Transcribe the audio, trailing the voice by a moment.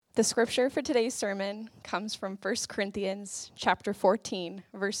The scripture for today's sermon comes from 1 Corinthians chapter 14,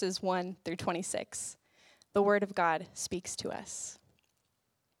 verses 1 through 26. The word of God speaks to us.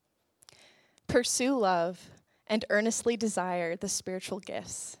 Pursue love and earnestly desire the spiritual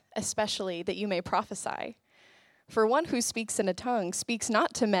gifts, especially that you may prophesy. For one who speaks in a tongue speaks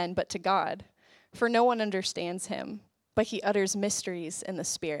not to men but to God, for no one understands him, but he utters mysteries in the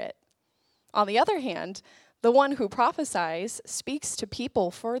Spirit. On the other hand, the one who prophesies speaks to people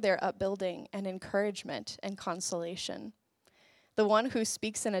for their upbuilding and encouragement and consolation. The one who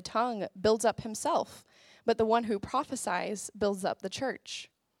speaks in a tongue builds up himself, but the one who prophesies builds up the church.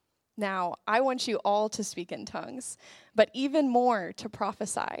 Now, I want you all to speak in tongues, but even more to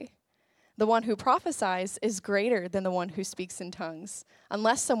prophesy. The one who prophesies is greater than the one who speaks in tongues,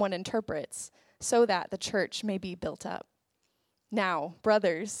 unless someone interprets, so that the church may be built up. Now,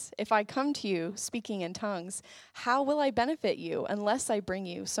 brothers, if I come to you speaking in tongues, how will I benefit you unless I bring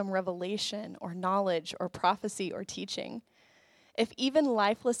you some revelation or knowledge or prophecy or teaching? If even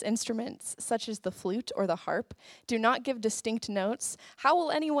lifeless instruments, such as the flute or the harp, do not give distinct notes, how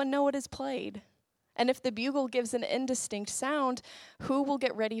will anyone know what is played? And if the bugle gives an indistinct sound, who will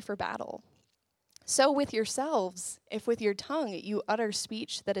get ready for battle? So with yourselves, if with your tongue you utter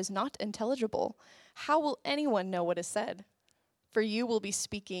speech that is not intelligible, how will anyone know what is said? For you will be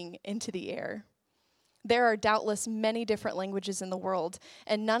speaking into the air. There are doubtless many different languages in the world,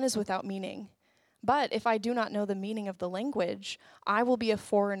 and none is without meaning. But if I do not know the meaning of the language, I will be a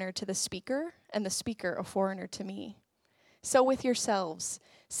foreigner to the speaker, and the speaker a foreigner to me. So with yourselves,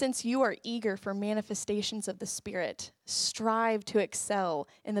 since you are eager for manifestations of the Spirit, strive to excel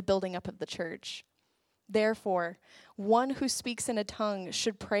in the building up of the church. Therefore, one who speaks in a tongue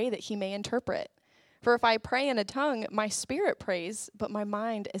should pray that he may interpret. For if I pray in a tongue, my spirit prays, but my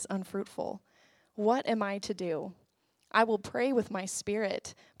mind is unfruitful. What am I to do? I will pray with my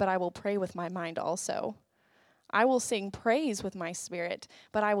spirit, but I will pray with my mind also. I will sing praise with my spirit,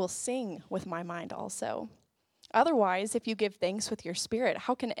 but I will sing with my mind also. Otherwise, if you give thanks with your spirit,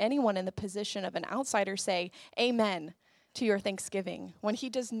 how can anyone in the position of an outsider say, Amen, to your thanksgiving, when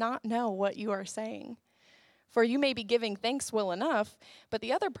he does not know what you are saying? For you may be giving thanks well enough, but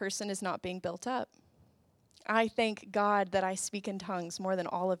the other person is not being built up. I thank God that I speak in tongues more than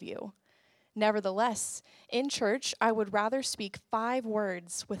all of you. Nevertheless, in church, I would rather speak 5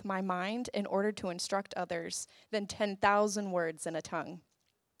 words with my mind in order to instruct others than 10,000 words in a tongue.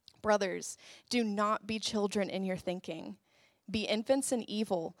 Brothers, do not be children in your thinking. Be infants in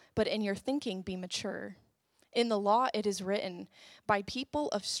evil, but in your thinking be mature. In the law it is written, by people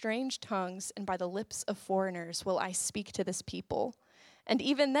of strange tongues and by the lips of foreigners will I speak to this people. And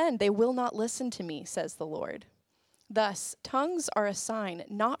even then they will not listen to me, says the Lord. Thus, tongues are a sign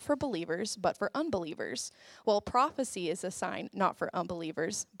not for believers, but for unbelievers, while prophecy is a sign not for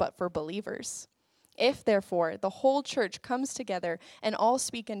unbelievers, but for believers. If, therefore, the whole church comes together and all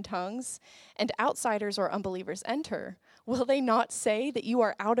speak in tongues, and outsiders or unbelievers enter, will they not say that you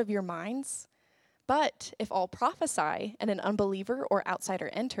are out of your minds? But if all prophesy and an unbeliever or outsider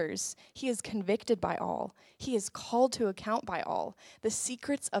enters, he is convicted by all. He is called to account by all. The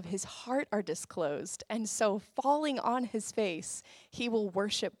secrets of his heart are disclosed, and so falling on his face, he will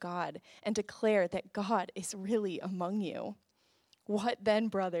worship God and declare that God is really among you. What then,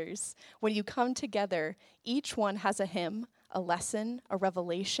 brothers? When you come together, each one has a hymn, a lesson, a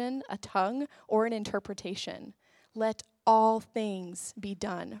revelation, a tongue, or an interpretation. Let all things be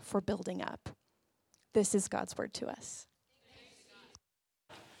done for building up. This is God's word to us.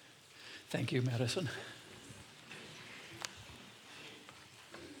 Thank you, Madison.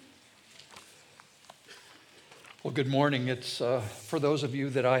 Well, good morning. It's for those of you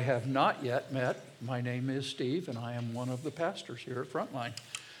that I have not yet met, my name is Steve, and I am one of the pastors here at Frontline.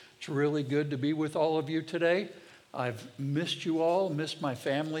 It's really good to be with all of you today. I've missed you all, missed my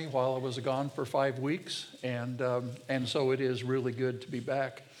family while I was gone for 5 weeks, and so it is really good to be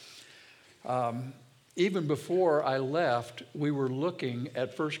back. Even before I left, we were looking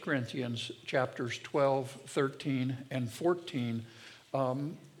at 1 Corinthians chapters 12, 13, and 14,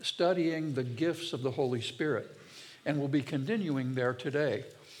 studying the gifts of the Holy Spirit. And we'll be continuing there today.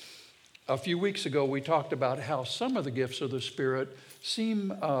 A few weeks ago, we talked about how some of the gifts of the Spirit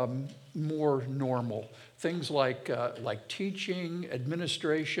seem more normal. Things like teaching,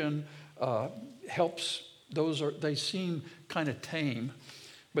 administration, helps. They seem kind of tame.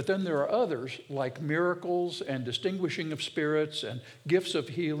 But then there are others, like miracles and distinguishing of spirits and gifts of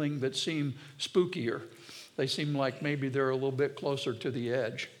healing that seem spookier. They seem like maybe they're a little bit closer to the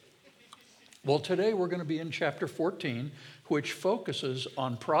edge. Well, today we're going to be in chapter 14, which focuses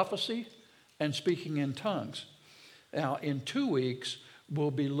on prophecy and speaking in tongues. Now, in 2 weeks, we'll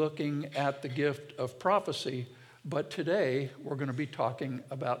be looking at the gift of prophecy, but today we're going to be talking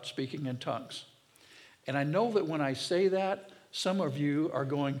about speaking in tongues. And I know that when I say that, some of you are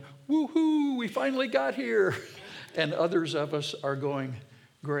going, woohoo, we finally got here. And others of us are going,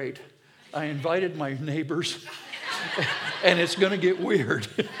 great. I invited my neighbors, and it's going to get weird.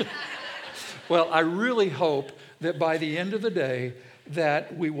 Well, I really hope that by the end of the day,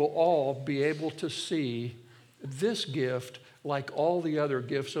 that we will all be able to see this gift like all the other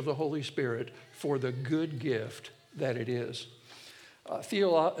gifts of the Holy Spirit for the good gift that it is.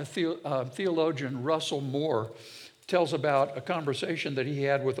 Theologian Russell Moore tells about a conversation that he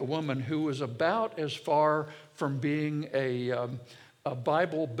had with a woman who was about as far from being a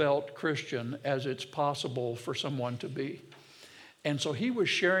Bible Belt Christian as it's possible for someone to be. And so he was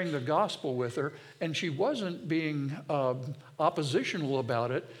sharing the gospel with her, and she wasn't being oppositional about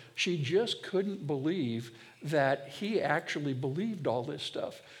it. She just couldn't believe that he actually believed all this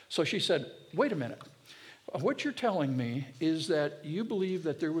stuff. So she said, wait a minute. What you're telling me is that you believe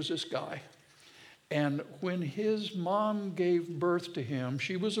that there was this guy, and when his mom gave birth to him,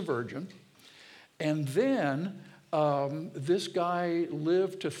 she was a virgin, and then this guy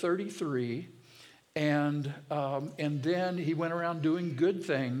lived to 33, and then he went around doing good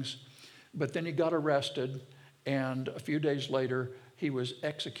things, but then he got arrested, and a few days later, he was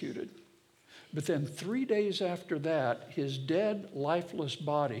executed. But then 3 days after that, his dead, lifeless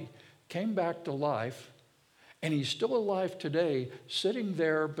body came back to life, and he's still alive today, sitting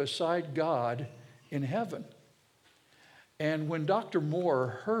there beside God in heaven. And when Dr.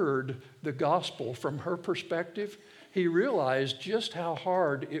 Moore heard the gospel from her perspective, he realized just how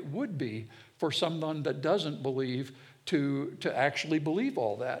hard it would be for someone that doesn't believe to actually believe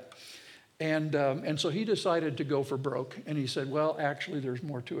all that. And so he decided to go for broke. And he said, well, actually, there's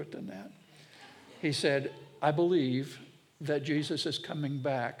more to it than that. He said, I believe that Jesus is coming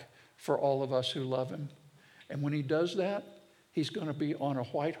back for all of us who love him. And when he does that, he's going to be on a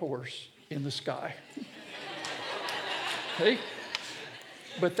white horse in the sky. Hey?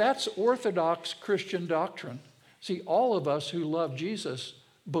 But that's Orthodox Christian doctrine. See, all of us who love Jesus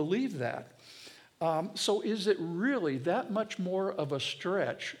believe that. So is it really that much more of a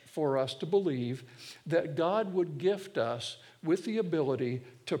stretch for us to believe that God would gift us with the ability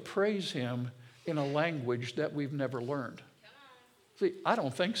to praise him in a language that we've never learned? See, I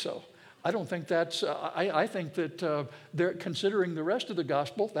don't think so. I don't think that's, I think that they're considering the rest of the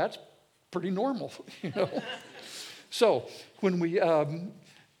gospel, that's pretty normal, you know. So when we,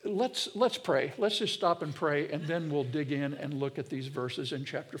 let's pray. Let's just stop and pray, and then we'll dig in and look at these verses in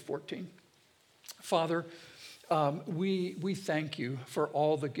chapter 14. Father, we thank you for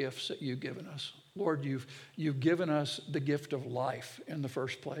all the gifts that you've given us. Lord, you've given us the gift of life in the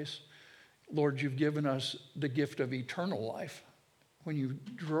first place. Lord, you've given us the gift of eternal life when you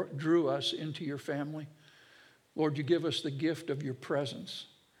drew us into your family. Lord, you give us the gift of your presence.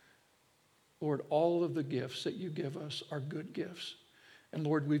 Lord, all of the gifts that you give us are good gifts. And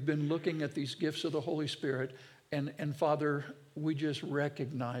Lord, we've been looking at these gifts of the Holy Spirit, and Father, we just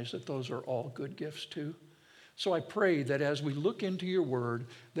recognize that those are all good gifts too. So I pray that as we look into your word,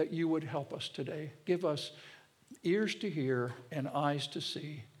 that you would help us today. Give us ears to hear and eyes to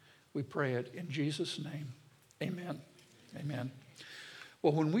see. We pray it in Jesus' name. Amen. Amen.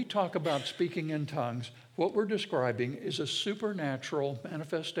 Well, when we talk about speaking in tongues, what we're describing is a supernatural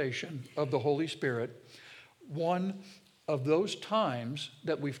manifestation of the Holy Spirit, one of those times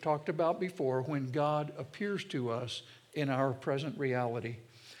that we've talked about before when God appears to us in our present reality.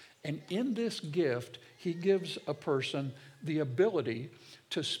 And in this gift, he gives a person the ability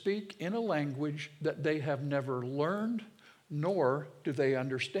to speak in a language that they have never learned, nor do they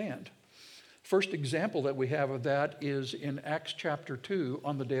understand. First example that we have of that is in Acts chapter 2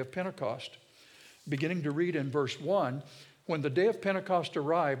 on the day of Pentecost. Beginning to read in verse 1, when the day of Pentecost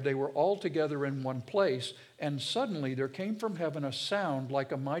arrived, they were all together in one place, and suddenly there came from heaven a sound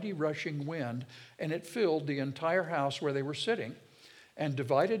like a mighty rushing wind, and it filled the entire house where they were sitting. And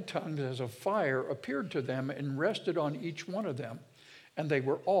divided tongues as of fire appeared to them and rested on each one of them. And they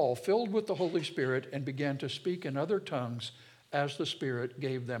were all filled with the Holy Spirit and began to speak in other tongues as the Spirit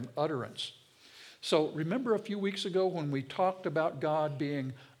gave them utterance. So remember a few weeks ago when we talked about God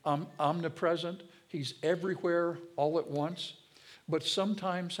being omnipresent? He's everywhere all at once. But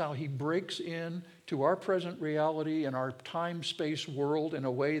sometimes how he breaks in to our present reality and our time-space world in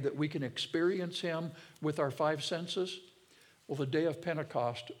a way that we can experience him with our five senses. Well, the day of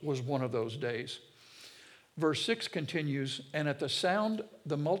Pentecost was one of those days. Verse 6 continues, and at the sound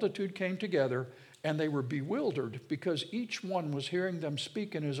the multitude came together, and they were bewildered because each one was hearing them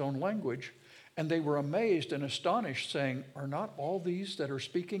speak in his own language. And they were amazed and astonished, saying, "Are not all these that are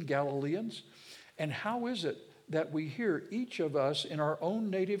speaking Galileans? And how is it that we hear each of us in our own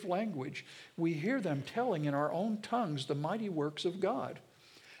native language? We hear them telling in our own tongues the mighty works of God."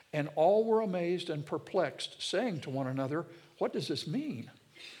 And all were amazed and perplexed, saying to one another, "What does this mean?"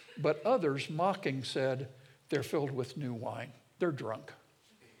 But others, mocking, said, "They're filled with new wine. They're drunk."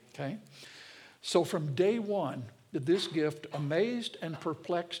 Okay? So from day one, this gift amazed and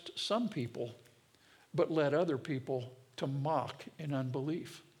perplexed some people, but led other people to mock in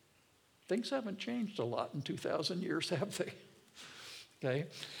unbelief. Things haven't changed a lot in 2,000 years, have they? Okay?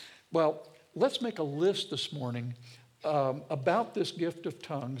 Well, let's make a list this morning about this gift of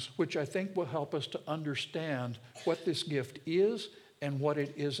tongues, which I think will help us to understand what this gift is and what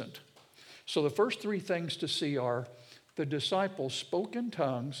it isn't. So the first three things to see are the disciples spoke in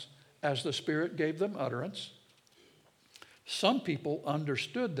tongues as the Spirit gave them utterance. Some people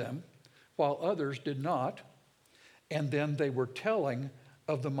understood them, while others did not. And then they were telling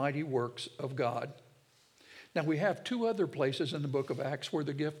of the mighty works of God. Now, we have two other places in the book of Acts where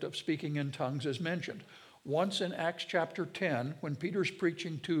the gift of speaking in tongues is mentioned. Once in Acts chapter 10, when Peter's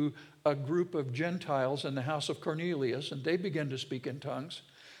preaching to a group of Gentiles in the house of Cornelius, and they begin to speak in tongues.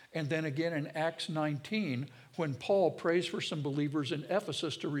 And then again in Acts 19, when Paul prays for some believers in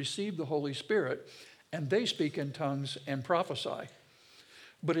Ephesus to receive the Holy Spirit, and they speak in tongues and prophesy.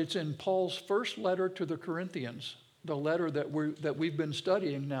 But it's in Paul's first letter to the Corinthians, the letter that we've been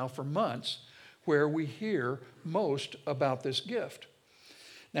studying now for months, where we hear most about this gift.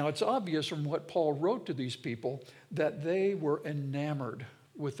 Now, it's obvious from what Paul wrote to these people that they were enamored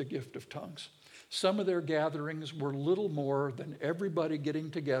with the gift of tongues. Some of their gatherings were little more than everybody getting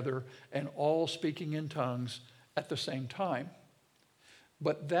together and all speaking in tongues at the same time.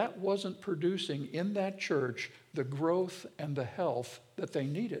 But that wasn't producing in that church the growth and the health that they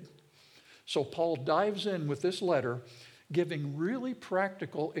needed. So Paul dives in with this letter, giving really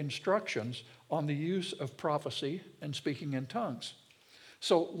practical instructions on the use of prophecy and speaking in tongues.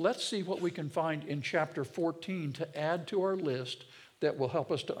 So let's see what we can find in chapter 14 to add to our list that will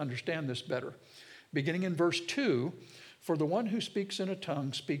help us to understand this better. Beginning in verse 2, "For the one who speaks in a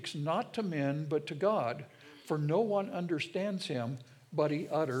tongue speaks not to men but to God, for no one understands him, but he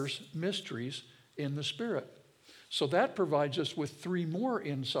utters mysteries in the Spirit." So that provides us with three more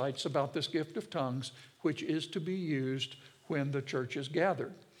insights about this gift of tongues, which is to be used when the church is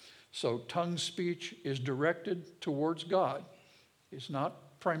gathered. So tongue speech is directed towards God. It's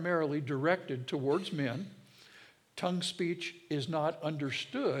not primarily directed towards men. Tongue speech is not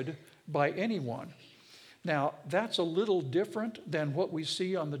understood by anyone. Now, that's a little different than what we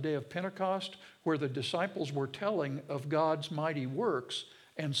see on the day of Pentecost, where the disciples were telling of God's mighty works,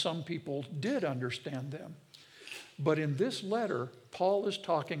 and some people did understand them. But in this letter, Paul is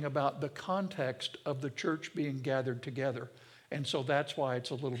talking about the context of the church being gathered together, and so that's why it's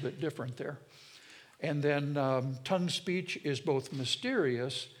a little bit different there. And then tongue speech is both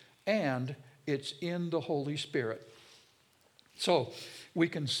mysterious and it's in the Holy Spirit. So we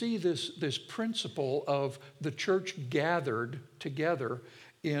can see this principle of the church gathered together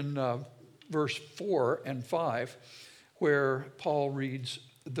in verse 4 and 5, where Paul reads,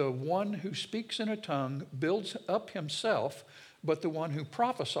 "The one who speaks in a tongue builds up himself, but the one who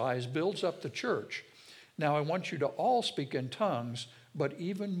prophesies builds up the church. Now I want you to all speak in tongues, but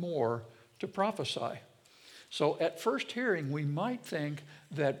even more to prophesy." So at first hearing, we might think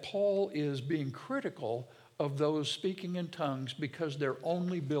that Paul is being critical of those speaking in tongues because they're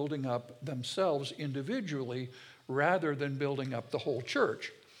only building up themselves individually rather than building up the whole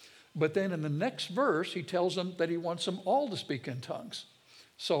church. But then in the next verse, he tells them that he wants them all to speak in tongues.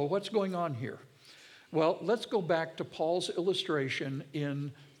 So what's going on here? Well, let's go back to Paul's illustration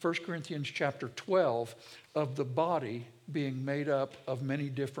in 1 Corinthians chapter 12 of the body being made up of many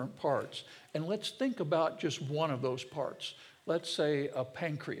different parts. And let's think about just one of those parts. Let's say a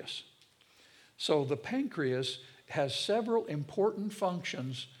pancreas. So the pancreas has several important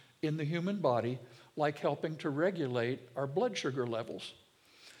functions in the human body, like helping to regulate our blood sugar levels.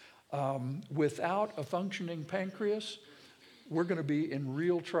 Without a functioning pancreas, we're going to be in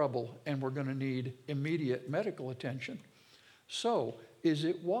real trouble and we're going to need immediate medical attention. So, is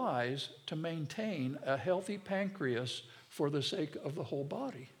it wise to maintain a healthy pancreas for the sake of the whole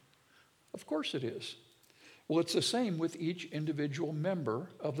body? Of course it is. Well, it's the same with each individual member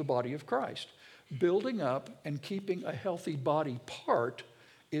of the body of Christ. Building up and keeping a healthy body part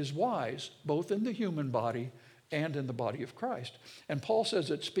is wise, both in the human body and in the body of Christ. And Paul says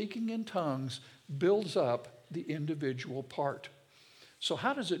that speaking in tongues builds up the individual part. So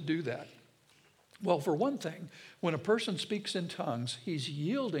how does it do that? Well, for one thing, when a person speaks in tongues, he's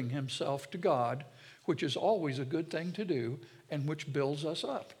yielding himself to God, which is always a good thing to do and which builds us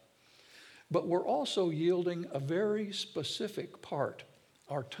up. But we're also yielding a very specific part,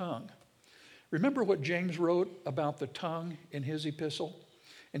 our tongue. Remember what James wrote about the tongue in his epistle?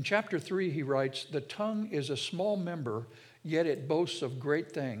 In chapter 3, he writes, "The tongue is a small member, yet it boasts of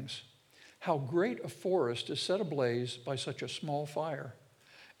great things. How great a forest is set ablaze by such a small fire.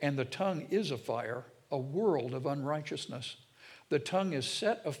 And the tongue is a fire, a world of unrighteousness. The tongue is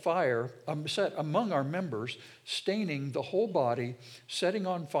set among our members, staining the whole body, setting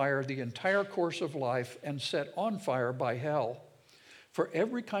on fire the entire course of life, and set on fire by hell. For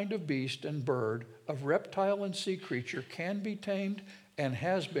every kind of beast and bird, of reptile and sea creature can be tamed and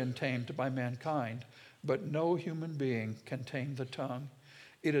has been tamed by mankind, but no human being can tame the tongue.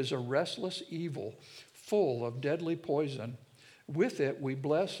 It is a restless evil, full of deadly poison. With it we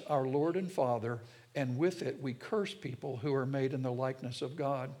bless our Lord and Father, and with it we curse people who are made in the likeness of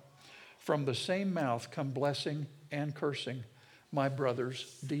God. From the same mouth come blessing and cursing. My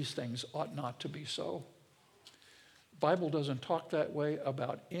brothers, these things ought not to be so." The Bible doesn't talk that way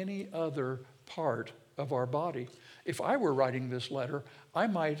about any other part of our body. If I were writing this letter, I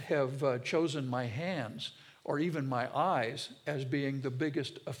might have chosen my hands or even my eyes as being the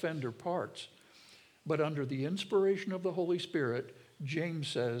biggest offender parts. But under the inspiration of the Holy Spirit, James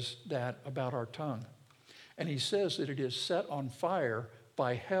says that about our tongue. And he says that it is set on fire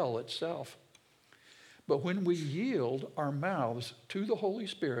by hell itself. But when we yield our mouths to the Holy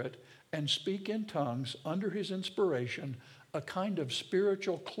Spirit and speak in tongues under his inspiration, a kind of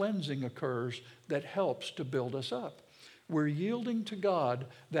spiritual cleansing occurs that helps to build us up. We're yielding to God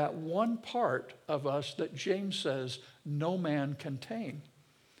that one part of us that James says no man can tame.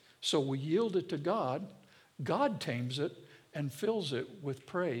 So we yield it to God, God tames it and fills it with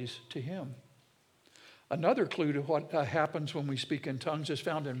praise to him. Another clue to what happens when we speak in tongues is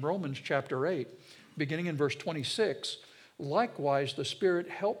found in Romans chapter 8, beginning in verse 26. "Likewise, the Spirit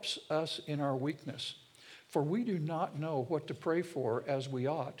helps us in our weakness, for we do not know what to pray for as we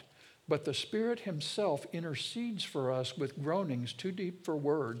ought, but the Spirit himself intercedes for us with groanings too deep for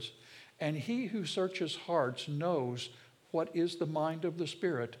words, and he who searches hearts knows what is the mind of the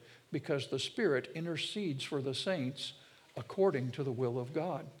Spirit, because the Spirit intercedes for the saints according to the will of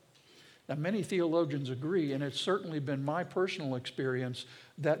God." Now, many theologians agree, and it's certainly been my personal experience,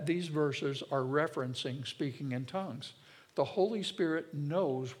 that these verses are referencing speaking in tongues. The Holy Spirit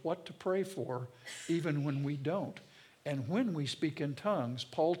knows what to pray for, even when we don't. And when we speak in tongues,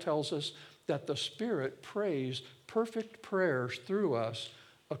 Paul tells us that the Spirit prays perfect prayers through us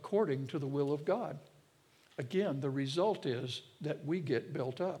according to the will of God. Again, the result is that we get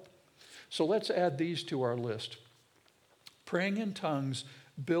built up. So let's add these to our list. Praying in tongues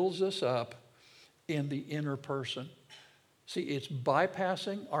builds us up in the inner person. See, it's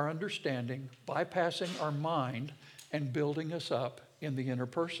bypassing our understanding, bypassing our mind, and building us up in the inner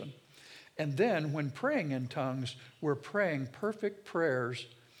person. And then when praying in tongues, we're praying perfect prayers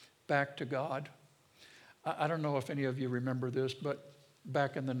back to God. I don't know if any of you remember this, but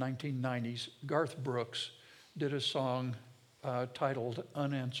back in the 1990s, Garth Brooks did a song titled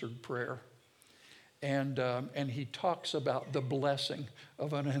 "Unanswered Prayer." And he talks about the blessing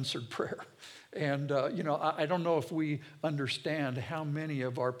of unanswered prayer. And, I don't know if we understand how many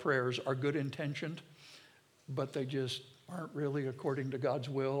of our prayers are good intentioned, but they just aren't really according to God's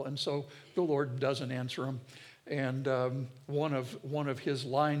will. And so the Lord doesn't answer them. And one of his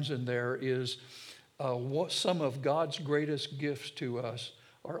lines in there is, some of God's greatest gifts to us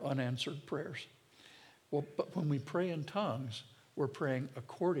are unanswered prayers. Well, but when we pray in tongues, we're praying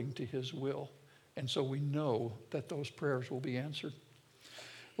according to his will. And so we know that those prayers will be answered.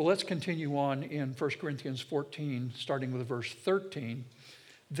 Well, let's continue on in 1 Corinthians 14, starting with verse 13.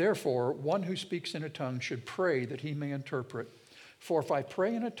 "Therefore, one who speaks in a tongue should pray that he may interpret. For if I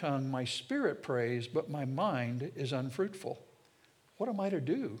pray in a tongue, my spirit prays, but my mind is unfruitful. What am I to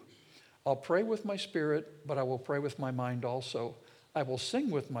do? I'll pray with my spirit, but I will pray with my mind also. I will sing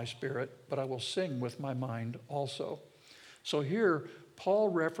with my spirit, but I will sing with my mind also." So here, Paul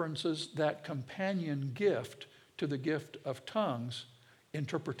references that companion gift to the gift of tongues,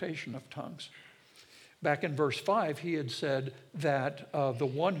 interpretation of tongues. Back in verse 5, he had said that the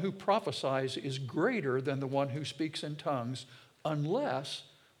one who prophesies is greater than the one who speaks in tongues unless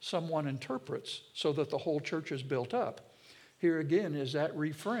someone interprets, so that the whole church is built up. Here again is that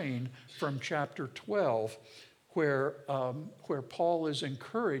refrain from chapter 12 where Paul is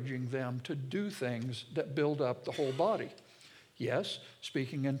encouraging them to do things that build up the whole body. Yes,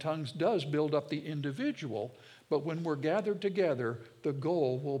 speaking in tongues does build up the individual, but when we're gathered together, the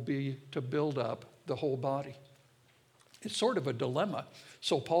goal will be to build up the whole body. It's sort of a dilemma.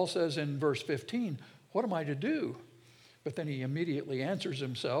 So Paul says in verse 15, what am I to do? But then he immediately answers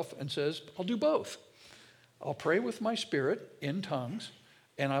himself and says, I'll do both. I'll pray with my spirit in tongues,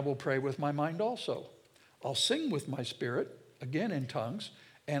 and I will pray with my mind also. I'll sing with my spirit, again in tongues,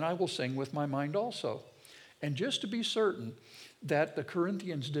 and I will sing with my mind also. And just to be certain that the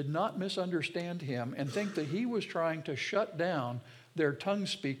Corinthians did not misunderstand him and think that he was trying to shut down their tongue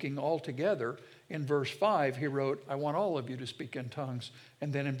speaking altogether, in verse 5 he wrote, I want all of you to speak in tongues.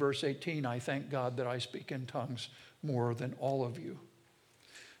 And then in verse 18, I thank God that I speak in tongues more than all of you.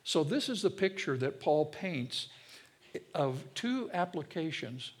 So this is the picture that Paul paints of two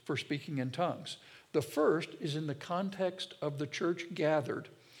applications for speaking in tongues. The first is in the context of the church gathered,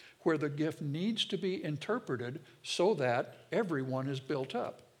 where the gift needs to be interpreted so that everyone is built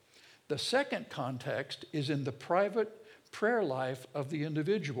up. The second context is in the private prayer life of the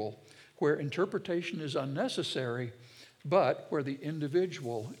individual, where interpretation is unnecessary, but where the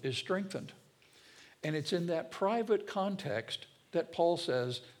individual is strengthened. And it's in that private context that Paul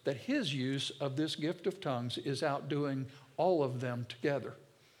says that his use of this gift of tongues is outdoing all of them together.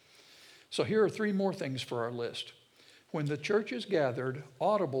 So here are three more things for our list. When the church is gathered,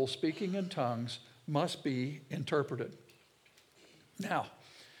 audible speaking in tongues must be interpreted. Now,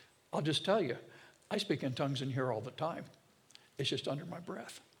 I'll just tell you, I speak in tongues in here all the time. It's just under my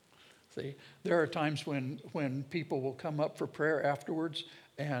breath. See, there are times when people will come up for prayer afterwards,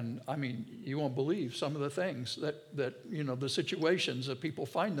 and I mean, you won't believe some of the things that the situations that people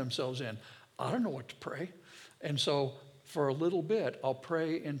find themselves in. I don't know what to pray. And so for a little bit, I'll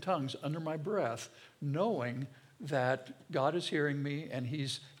pray in tongues under my breath, knowing that God is hearing me and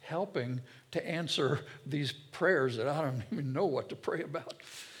he's helping to answer these prayers that I don't even know what to pray about.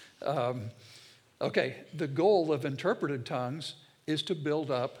 Okay, the goal of interpreted tongues is to build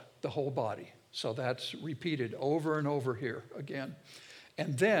up the whole body. So that's repeated over and over here again.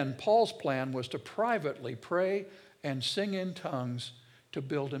 And then Paul's plan was to privately pray and sing in tongues to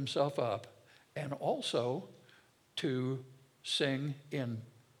build himself up, and also to sing in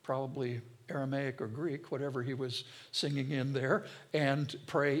probably Aramaic or Greek, whatever he was singing in there, and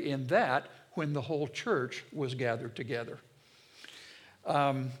pray in that when the whole church was gathered together.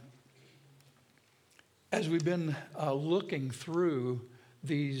 As we've been looking through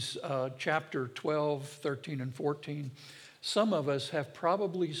these chapter 12, 13, and 14, some of us have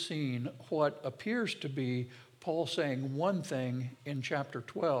probably seen what appears to be Paul saying one thing in chapter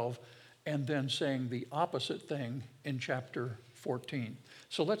 12 and then saying the opposite thing in chapter 14.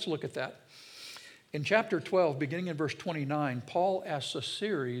 So let's look at that. In chapter 12, beginning in verse 29, Paul asks a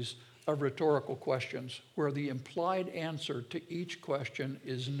series of rhetorical questions where the implied answer to each question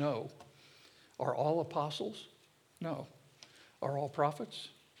is no. Are all apostles? No. Are all prophets?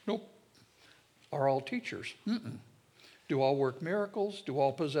 Nope. Are all teachers? Mm-mm. Do all work miracles? Do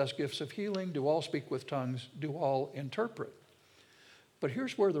all possess gifts of healing? Do all speak with tongues? Do all interpret? But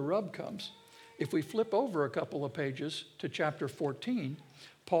here's where the rub comes. If we flip over a couple of pages to chapter 14,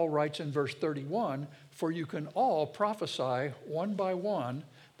 Paul writes in verse 31, "For you can all prophesy one by one,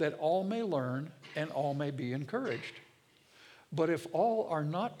 that all may learn and all may be encouraged. But if all are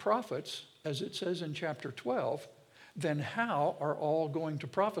not prophets, as it says in chapter 12, then how are all going to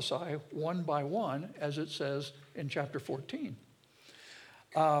prophesy one by one, as it says in chapter 14?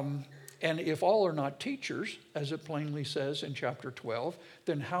 And if all are not teachers, as it plainly says in chapter 12,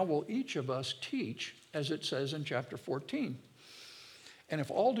 then how will each of us teach, as it says in chapter 14? And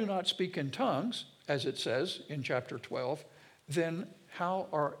if all do not speak in tongues, as it says in chapter 12, then how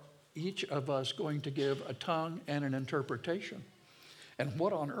are each of us going to give a tongue and an interpretation? And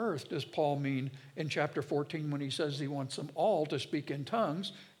what on earth does Paul mean in chapter 14 when he says he wants them all to speak in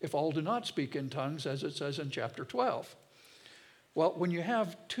tongues, if all do not speak in tongues, as it says in chapter 12? Well, when you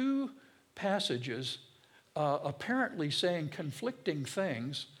have two passages apparently saying conflicting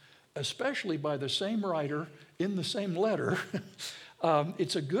things, especially by the same writer in the same letter,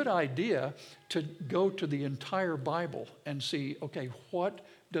 it's a good idea to go to the entire Bible and see, okay, what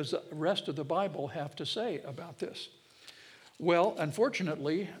does the rest of the Bible have to say about this? Well,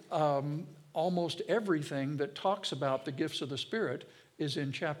 unfortunately, almost everything that talks about the gifts of the Spirit is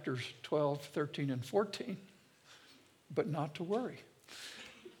in chapters 12, 13, and 14. But not to worry.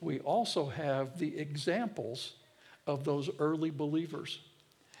 We also have the examples of those early believers.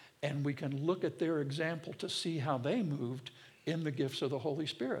 And we can look at their example to see how they moved in the gifts of the Holy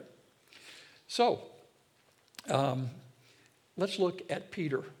Spirit. So, let's look at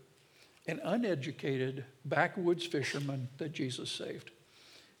Peter. an uneducated backwoods fisherman that Jesus saved.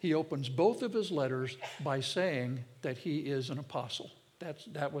 He opens both of his letters by saying that he is an apostle.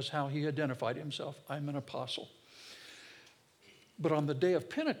 That was how he identified himself. I'm an apostle. But on the day of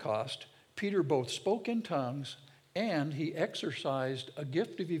Pentecost, Peter both spoke in tongues and he exercised a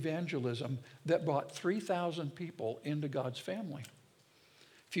gift of evangelism that brought 3,000 people into God's family.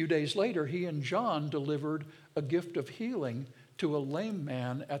 A few days later, he and John delivered a gift of healing to a lame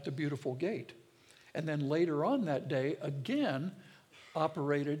man at the Beautiful Gate. And then later on that day, again,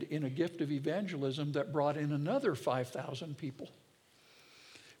 operated in a gift of evangelism that brought in another 5,000 people.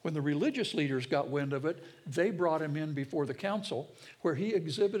 When the religious leaders got wind of it, they brought him in before the council, where he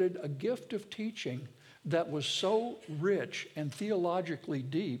exhibited a gift of teaching that was so rich and theologically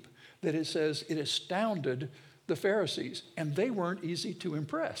deep that it says it astounded the Pharisees, and they weren't easy to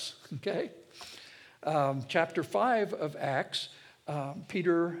impress, okay? Chapter 5 of Acts,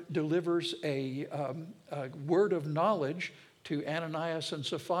 Peter delivers a word of knowledge to Ananias and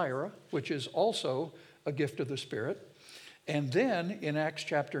Sapphira, which is also a gift of the Spirit. And then in Acts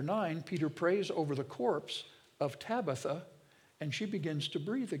chapter 9, Peter prays over the corpse of Tabitha, and she begins to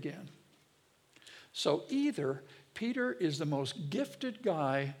breathe again. So either Peter is the most gifted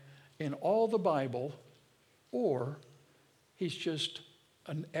guy in all the Bible, or he's just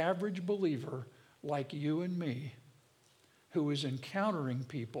an average believer like you and me who is encountering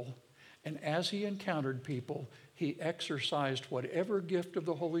people. And as he encountered people, he exercised whatever gift of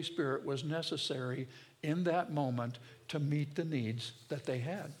the Holy Spirit was necessary in that moment to meet the needs that they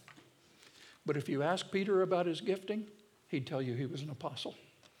had. But if you ask Peter about his gifting, he'd tell you he was an apostle.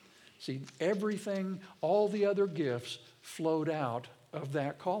 See, everything, all the other gifts flowed out of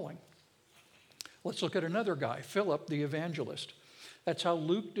that calling. Let's look at another guy, Philip the evangelist. That's how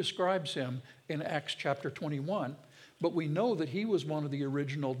Luke describes him in Acts chapter 21. But we know that he was one of the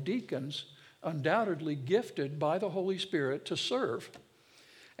original deacons, undoubtedly gifted by the Holy Spirit to serve.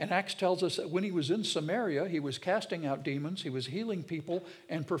 And Acts tells us that when he was in Samaria, he was casting out demons, he was healing people,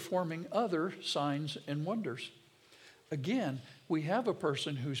 and performing other signs and wonders. Again, we have a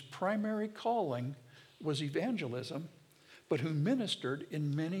person whose primary calling was evangelism, but who ministered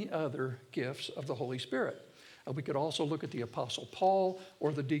in many other gifts of the Holy Spirit. We could also look at the Apostle Paul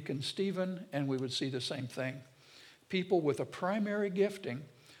or the deacon Stephen, and we would see the same thing. People with a primary gifting,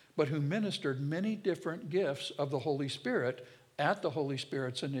 but who ministered many different gifts of the Holy Spirit at the Holy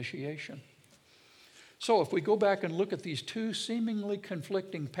Spirit's initiation. So if we go back and look at these two seemingly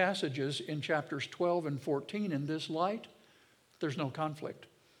conflicting passages in chapters 12 and 14 in this light, there's no conflict.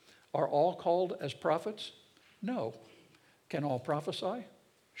 Are all called as prophets? No. Can all prophesy?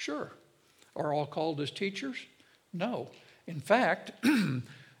 Sure. Are all called as teachers? No. In fact,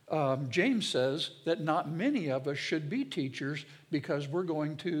 James says that not many of us should be teachers because we're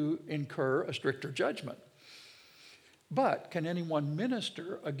going to incur a stricter judgment. But can anyone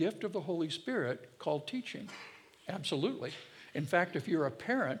minister a gift of the Holy Spirit called teaching? Absolutely. In fact, if you're a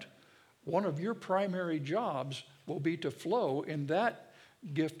parent, one of your primary jobs will be to flow in that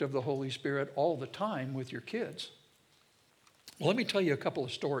gift of the Holy Spirit all the time with your kids. Well, let me tell you a couple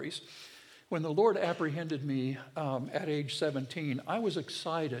of stories. When the Lord apprehended me at age 17, I was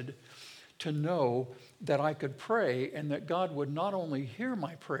excited to know that I could pray and that God would not only hear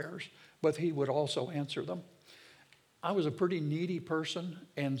my prayers, but he would also answer them. I was a pretty needy person,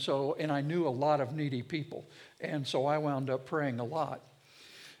 and I knew a lot of needy people, and so I wound up praying a lot.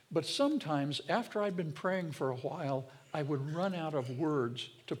 But sometimes, after I'd been praying for a while, I would run out of words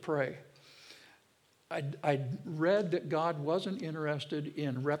to pray. I'd read that God wasn't interested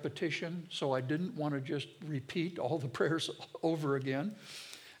in repetition, so I didn't want to just repeat all the prayers over again.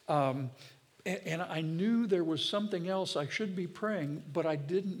 And I knew there was something else I should be praying, but I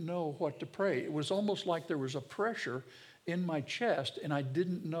didn't know what to pray. It was almost like there was a pressure in my chest, and I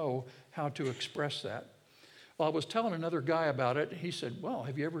didn't know how to express that. Well, I was telling another guy about it. He said, well,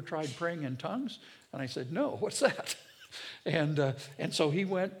 have you ever tried praying in tongues? And I said, no, what's that? And so he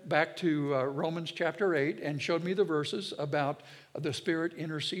went back to Romans chapter 8 and showed me the verses about the Spirit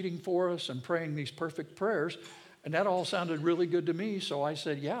interceding for us and praying these perfect prayers. And that all sounded really good to me, so I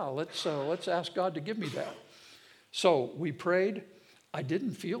said, yeah, let's ask God to give me that. So we prayed. I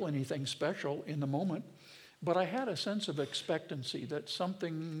didn't feel anything special in the moment, but I had a sense of expectancy that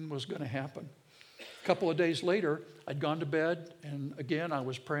something was going to happen. A couple of days later, I'd gone to bed, and again, I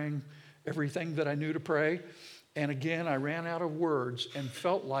was praying everything that I knew to pray. And again, I ran out of words and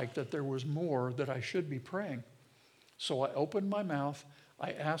felt like that there was more that I should be praying. So I opened my mouth,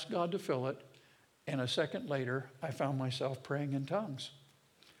 I asked God to fill it, and a second later, I found myself praying in tongues.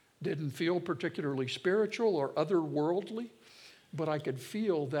 Didn't feel particularly spiritual or otherworldly, but I could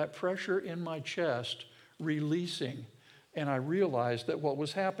feel that pressure in my chest releasing. And I realized that what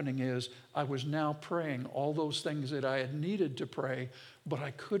was happening is I was now praying all those things that I had needed to pray, but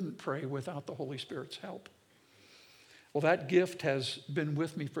I couldn't pray without the Holy Spirit's help. Well, that gift has been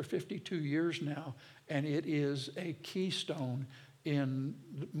with me for 52 years now, and it is a keystone in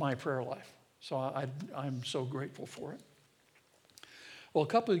my prayer life. So I'm so grateful for it. Well, a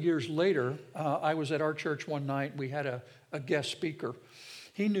couple of years later, I was at our church one night. We had a guest speaker.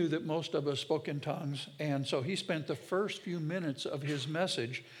 He knew that most of us spoke in tongues, and so he spent the first few minutes of his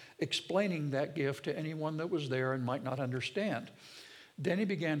message explaining that gift to anyone that was there and might not understand. Then he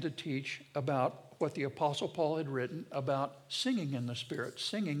began to teach about what the Apostle Paul had written about singing in the Spirit,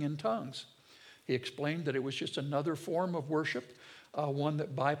 singing in tongues. He explained that it was just another form of worship, one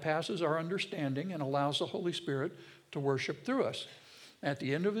that bypasses our understanding and allows the Holy Spirit to worship through us. At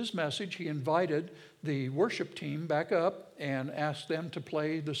the end of his message, he invited the worship team back up and asked them to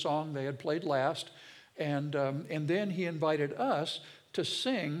play the song they had played last. And then he invited us to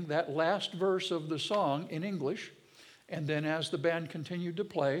sing that last verse of the song in English. And then as the band continued to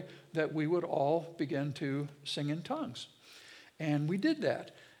play, that we would all begin to sing in tongues. And we did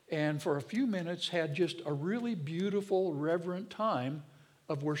that. And for a few minutes had just a really beautiful, reverent time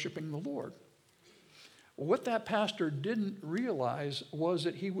of worshiping the Lord. What that pastor didn't realize was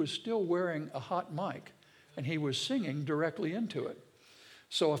that he was still wearing a hot mic, and he was singing directly into it.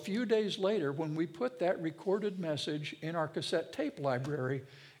 So a few days later, when we put that recorded message in our cassette tape library,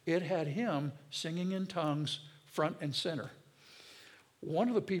 it had him singing in tongues front and center. One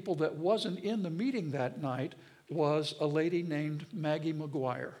of the people that wasn't in the meeting that night was a lady named Maggie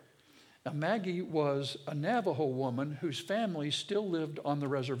McGuire. Now, Maggie was a Navajo woman whose family still lived on the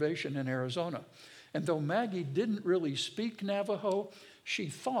reservation in Arizona. And though Maggie didn't really speak Navajo, she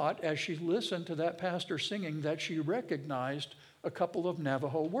thought, as she listened to that pastor singing, that she recognized a couple of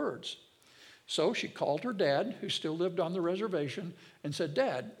Navajo words. So she called her dad, who still lived on the reservation, and said,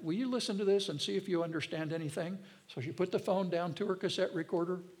 "Dad, will you listen to this and see if you understand anything?" So she put the phone down to her cassette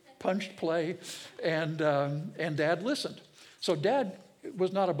recorder, punched play, and Dad listened. So Dad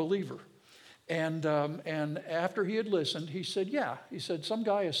was not a believer. And after he had listened, he said, "Yeah." He said, "Some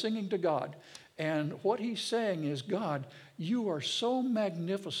guy is singing to God. And what he's saying is, God, you are so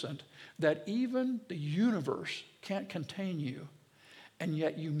magnificent that even the universe can't contain you. And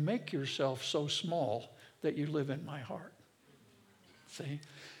yet you make yourself so small that you live in my heart." See?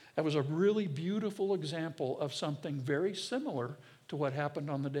 That was a really beautiful example of something very similar to what happened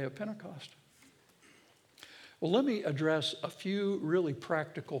on the day of Pentecost. Well, let me address a few really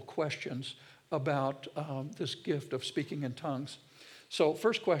practical questions about this gift of speaking in tongues. So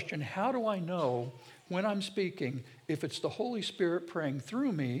first question, how do I know when I'm speaking if it's the Holy Spirit praying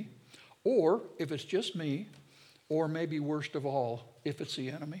through me, or if it's just me, or maybe worst of all, if it's the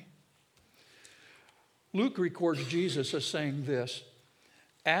enemy? Luke records Jesus as saying this: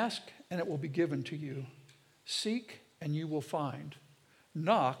 "Ask and it will be given to you. Seek and you will find.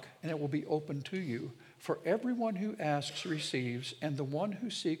 Knock and it will be opened to you. For everyone who asks receives, and the one who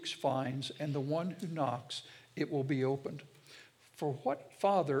seeks finds, and the one who knocks it will be opened. For what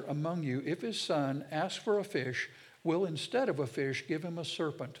father among you, if his son asks for a fish, will instead of a fish give him a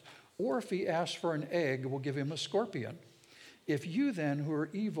serpent? Or if he asks for an egg, will give him a scorpion? If you then, who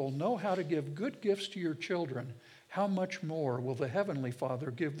are evil, know how to give good gifts to your children, how much more will the Heavenly Father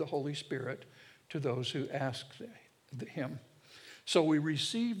give the Holy Spirit to those who ask him?" So we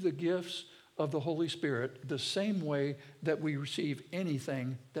receive the gifts of the Holy Spirit the same way that we receive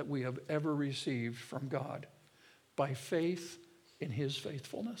anything that we have ever received from God, by faith in his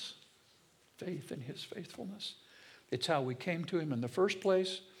faithfulness. Faith in his faithfulness. It's how we came to him in the first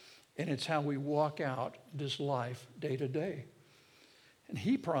place, and it's how we walk out this life day to day. And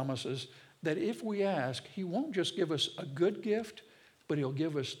he promises that if we ask, he won't just give us a good gift, but he'll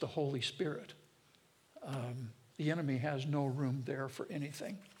give us the Holy Spirit. The enemy has no room there for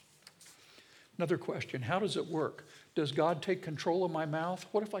anything. Another question, how does it work? Does God take control of my mouth?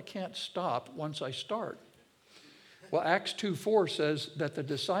 What if I can't stop once I start? Well, Acts 2:4 says that the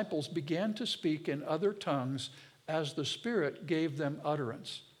disciples began to speak in other tongues as the Spirit gave them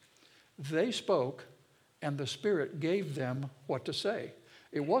utterance. They spoke, and the Spirit gave them what to say.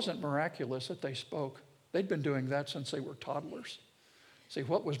 It wasn't miraculous that they spoke. They'd been doing that since they were toddlers. See,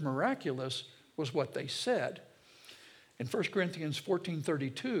 what was miraculous was what they said. In 1 Corinthians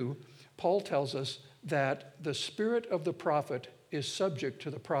 14:32, Paul tells us that the spirit of the prophet is subject to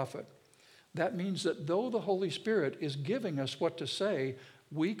the prophet. That means that though the Holy Spirit is giving us what to say,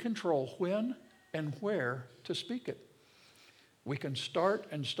 we control when and where to speak it. We can start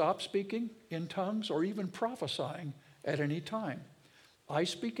and stop speaking in tongues or even prophesying at any time. I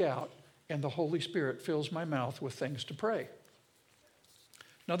speak out, and the Holy Spirit fills my mouth with things to pray.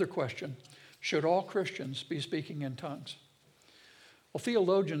 Another question, should all Christians be speaking in tongues? Well,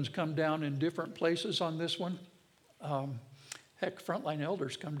 theologians come down in different places on this one. Heck, frontline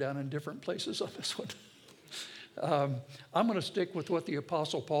elders come down in different places on this one. I'm going to stick with what the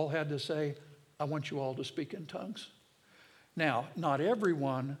Apostle Paul had to say. I want you all to speak in tongues. Now, not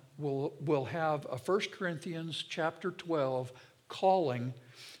everyone will have a 1 Corinthians chapter 12 calling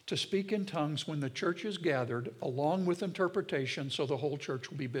to speak in tongues when the church is gathered, along with interpretation, so the whole church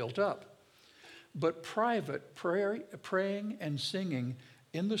will be built up. But private praying and singing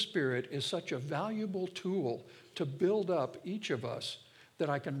in the Spirit is such a valuable tool to build up each of us that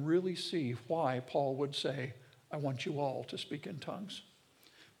I can really see why Paul would say, I want you all to speak in tongues.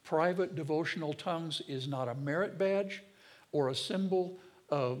 Private devotional tongues is not a merit badge or a symbol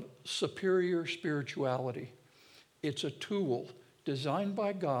of superior spirituality. It's a tool designed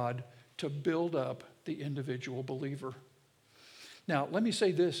by God to build up the individual believer. Now, let me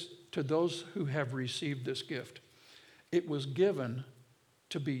say this to those who have received this gift. It was given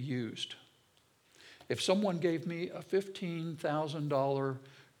to be used. If someone gave me a $15,000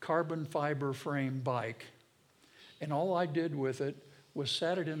 carbon fiber frame bike, and all I did with it was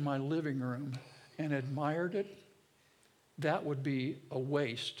sat it in my living room and admired it, that would be a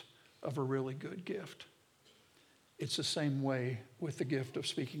waste of a really good gift. It's the same way with the gift of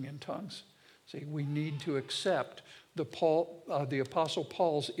speaking in tongues. See, we need to accept the Apostle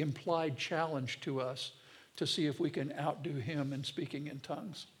Paul's implied challenge to us to see if we can outdo him in speaking in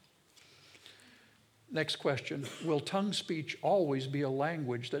tongues. Next question, will tongue speech always be a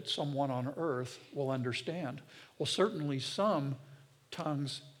language that someone on earth will understand? Well, certainly some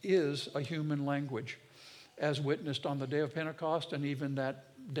tongues is a human language, as witnessed on the day of Pentecost and even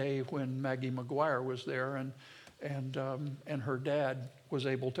that day when Maggie McGuire was there and her dad was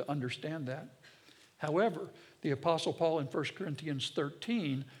able to understand that. However, the Apostle Paul in 1 Corinthians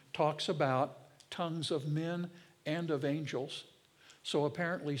 13 talks about tongues of men and of angels. So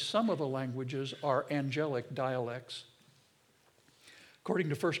apparently some of the languages are angelic dialects. According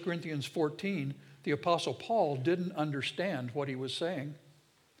to 1 Corinthians 14, the Apostle Paul didn't understand what he was saying.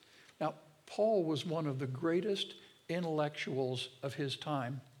 Now, Paul was one of the greatest intellectuals of his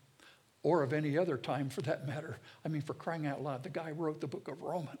time, or of any other time for that matter. I mean, for crying out loud, the guy wrote the book of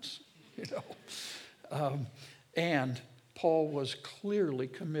Romans, you know. And Paul was clearly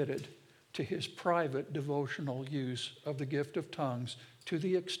committed to his private devotional use of the gift of tongues to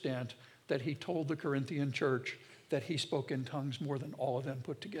the extent that he told the Corinthian church that he spoke in tongues more than all of them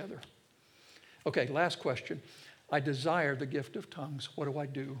put together. Okay, last question. I desire the gift of tongues. What do I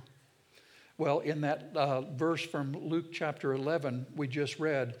do? Well, in that verse from Luke chapter 11 we just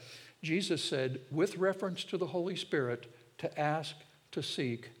read, Jesus said, with reference to the Holy Spirit, to ask, to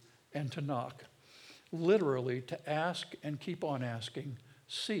seek, and to knock. Literally, to ask and keep on asking,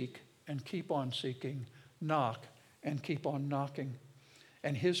 seek and keep on seeking, knock and keep on knocking.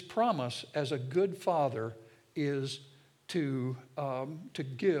 And his promise as a good father is to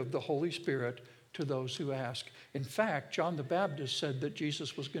give the Holy Spirit to those who ask. In fact, John the Baptist said that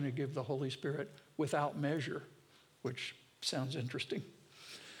Jesus was going to give the Holy Spirit without measure, which sounds interesting.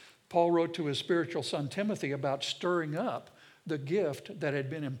 Paul wrote to his spiritual son Timothy about stirring up the gift that had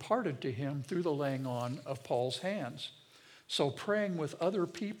been imparted to him through the laying on of Paul's hands. So praying with other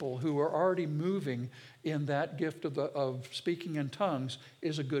people who are already moving in that gift of speaking in tongues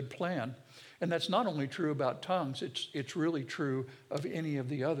is a good plan. And that's not only true about tongues, it's really true of any of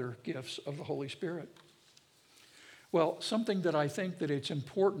the other gifts of the Holy Spirit. Well, something that I think that it's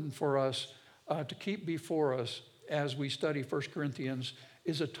important for us to keep before us as we study 1 Corinthians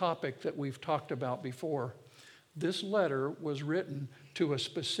is a topic that we've talked about before. This letter was written to a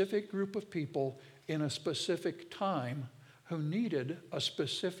specific group of people in a specific time who needed a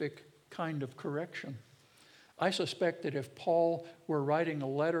specific kind of correction. I suspect that if Paul were writing a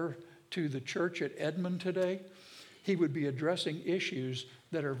letter to the church at Edmond today, he would be addressing issues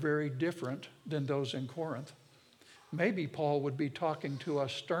that are very different than those in Corinth. Maybe Paul would be talking to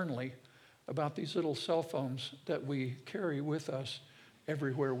us sternly about these little cell phones that we carry with us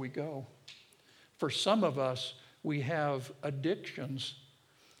everywhere we go. For some of us, we have addictions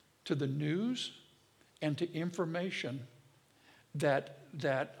to the news and to information that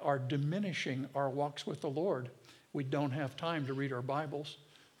are diminishing our walks with the Lord. We don't have time to read our Bibles,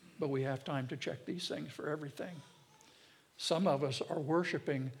 but we have time to check these things for everything. Some of us are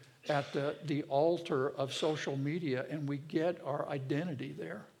worshiping at the altar of social media, and we get our identity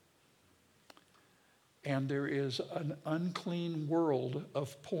there. And there is an unclean world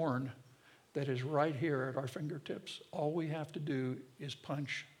of porn that is right here at our fingertips. All we have to do is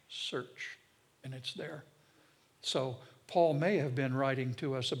punch search, and it's there. So Paul may have been writing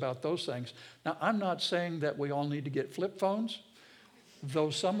to us about those things. Now, I'm not saying that we all need to get flip phones, though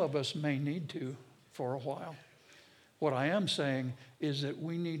some of us may need to for a while. What I am saying is that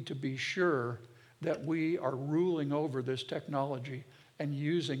we need to be sure that we are ruling over this technology and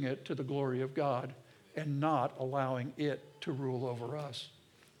using it to the glory of God and not allowing it to rule over us.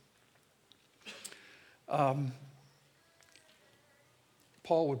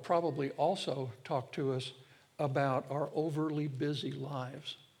 Paul would probably also talk to us about our overly busy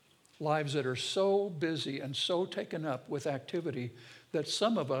lives that are so busy and so taken up with activity that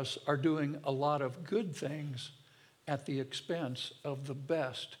some of us are doing a lot of good things at the expense of the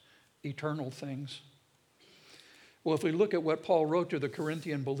best eternal things. Well, if we look at what Paul wrote to the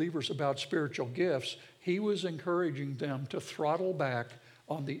Corinthian believers about spiritual gifts, he was encouraging them to throttle back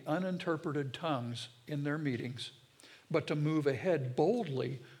on the uninterpreted tongues in their meetings, but to move ahead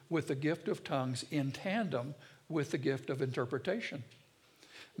boldly with the gift of tongues in tandem with the gift of interpretation.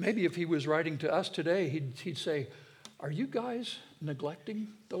 Maybe if he was writing to us today, he'd say, are you guys neglecting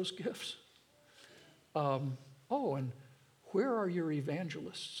those gifts? And where are your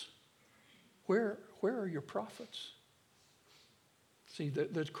evangelists? Where are your prophets? See,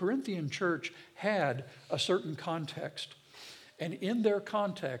 the Corinthian church had a certain context, and in their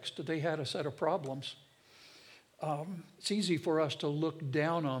context, they had a set of problems. It's easy for us to look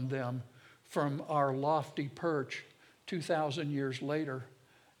down on them from our lofty perch 2,000 years later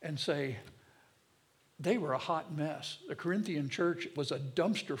and say, they were a hot mess. The Corinthian church was a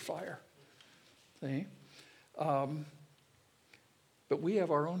dumpster fire. See? But we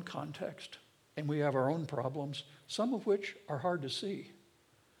have our own context, and we have our own problems, some of which are hard to see.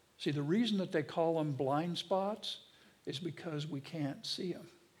 See, the reason that they call them blind spots is because we can't see them.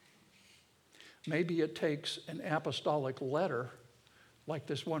 Maybe it takes an apostolic letter, like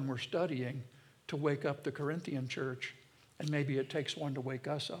this one we're studying, to wake up the Corinthian church, and maybe it takes one to wake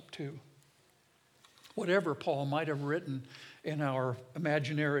us up too. Whatever Paul might have written in our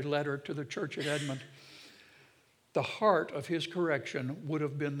imaginary letter to the church at Edmond, the heart of his correction would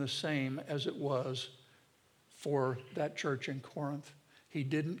have been the same as it was for that church in Corinth. He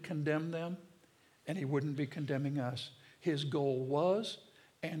didn't condemn them, and he wouldn't be condemning us. His goal was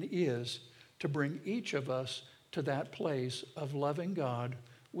and is to bring each of us to that place of loving God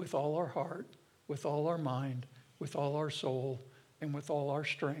with all our heart, with all our mind, with all our soul, and with all our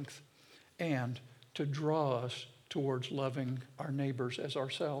strength, and to draw us towards loving our neighbors as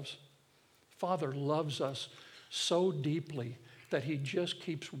ourselves. Father loves us so deeply that he just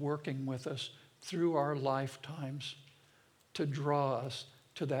keeps working with us through our lifetimes to draw us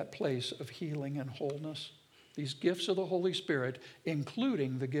to that place of healing and wholeness. These gifts of the Holy Spirit,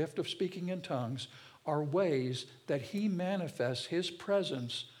 including the gift of speaking in tongues, are ways that he manifests his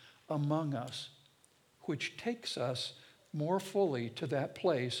presence among us, which takes us more fully to that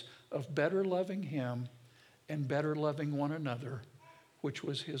place of better loving him and better loving one another, which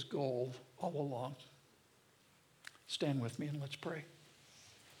was his goal all along. Stand with me and let's pray.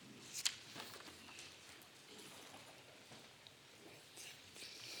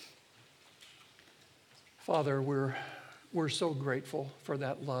 Father, we're so grateful for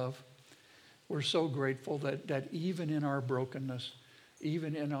that love. We're so grateful that even in our brokenness,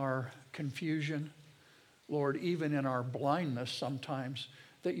 even in our confusion, Lord, even in our blindness sometimes,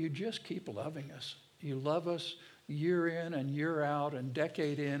 that you just keep loving us. You love us year in and year out and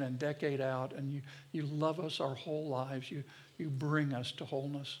decade in and decade out, and you love us our whole lives. You bring us to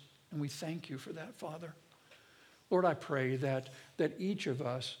wholeness, and we thank you for that, Father. Lord, I pray that each of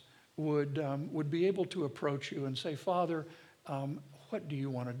us would be able to approach you and say, Father, what do you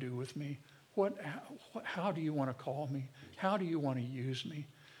want to do with me? How do you want to call me? How do you want to use me?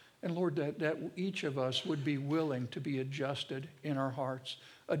 And Lord, that each of us would be willing to be adjusted in our hearts,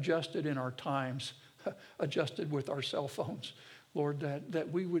 adjusted in our times, adjusted with our cell phones. Lord,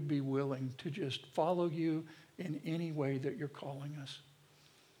 that we would be willing to just follow you in any way that you're calling us.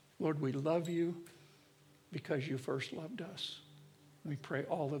 Lord, we love you because you first loved us. We pray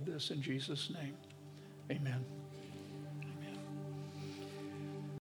all of this in Jesus' name. Amen.